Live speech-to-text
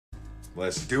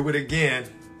Let's do it again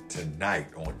tonight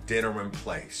on Dinner in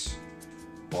Place.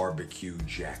 Barbecue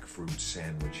jackfruit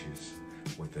sandwiches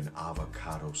with an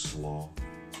avocado slaw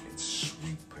and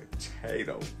sweet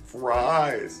potato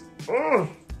fries. Ugh.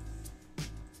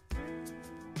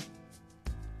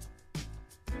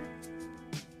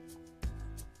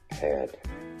 Add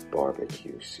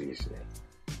barbecue seasoning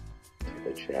to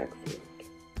the jackfruit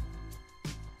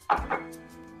and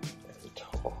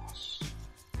toss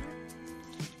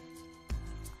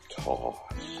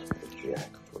the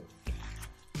jackfruit,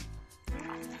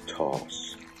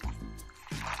 toss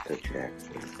the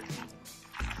jackfruit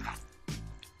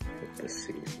with the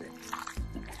seasoning,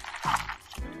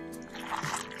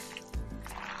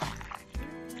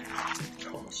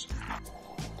 toss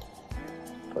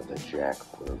for the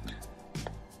jackfruit.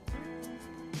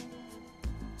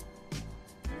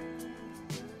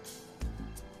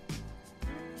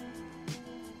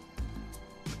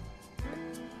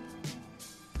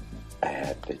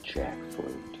 Add the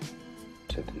jackfruit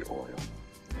to the oil.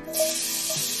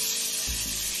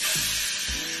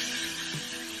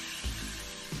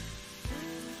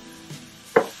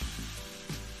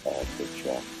 Add the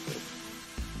jackfruit.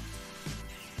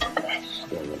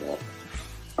 Stir it up.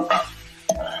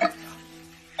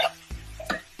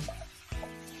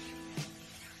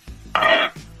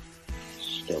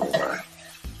 Stir it up.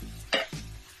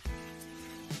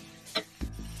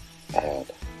 Add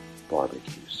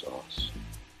barbecue sauce.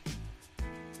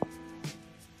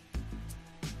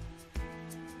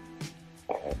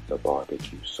 Add the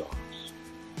barbecue sauce.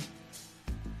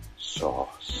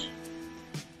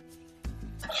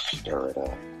 Stir it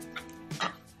up.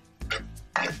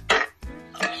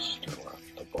 Stir up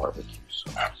the barbecue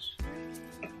sauce.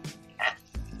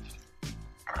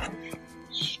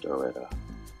 Stir it up.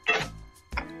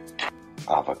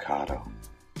 Avocado.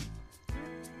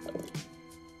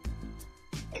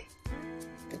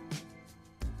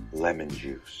 Lemon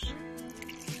juice.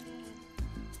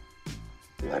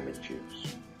 Lemon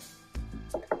juice.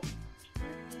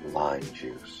 Lime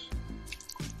juice.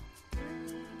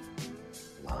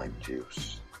 Lime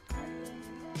juice.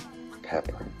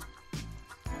 Pepper.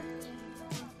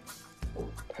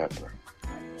 Pepper.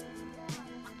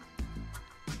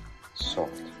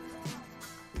 Salt.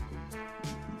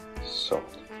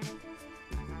 Salt.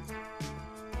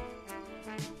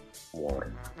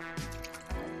 Water.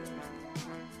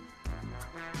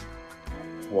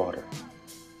 Water.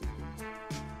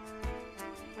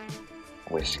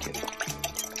 Whiskey.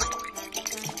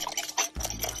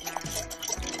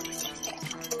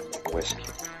 Whiskey.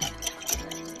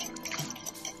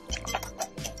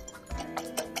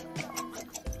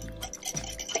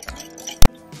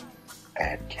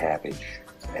 Add cabbage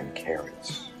and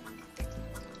carrots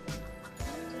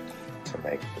to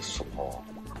make the slaw.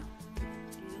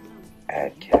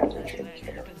 Add cabbage and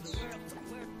carrots.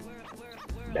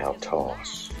 Now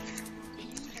toss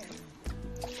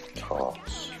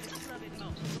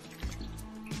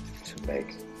to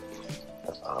make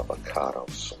an avocado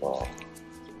slaw.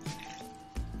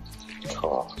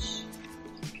 Toss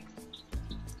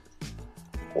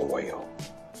oil,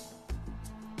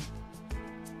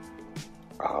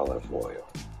 olive oil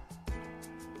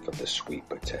for the sweet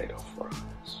potato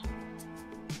fries.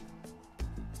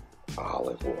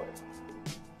 Olive oil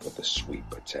for the sweet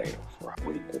potato fries.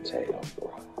 Sweet potato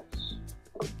fries.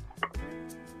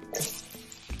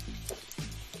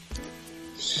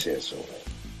 Sizzling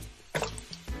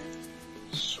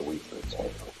sweet potato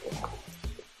fries.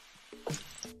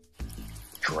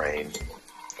 Drain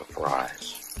the fries.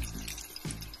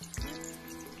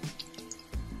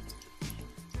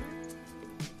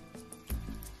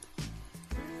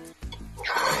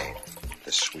 Drain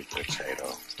the sweet potato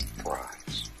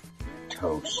fries.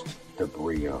 Toast the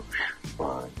brioche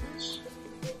buns.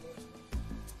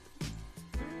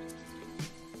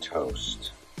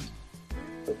 Toast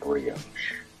the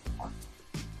brioche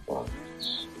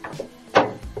buns.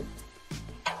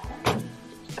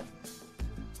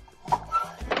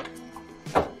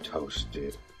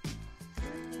 Toasted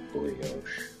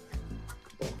brioche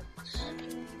buns.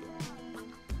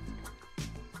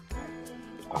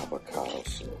 Avocado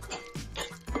slaw.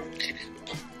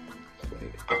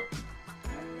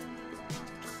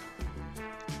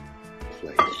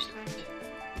 Place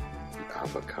the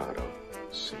avocado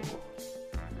slaw.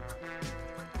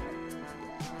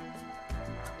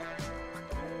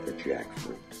 The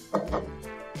jackfruit.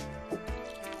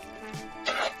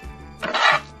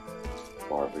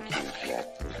 Barbecue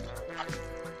jackfruit.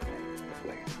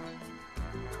 Place.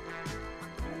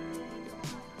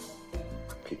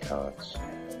 Pecans.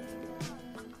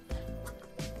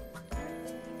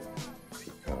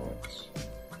 Pecans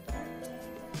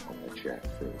on the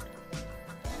jackfruit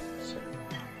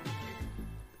sandwich.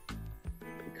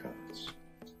 Pecans.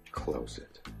 Close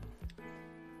it.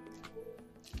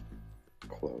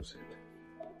 Close it.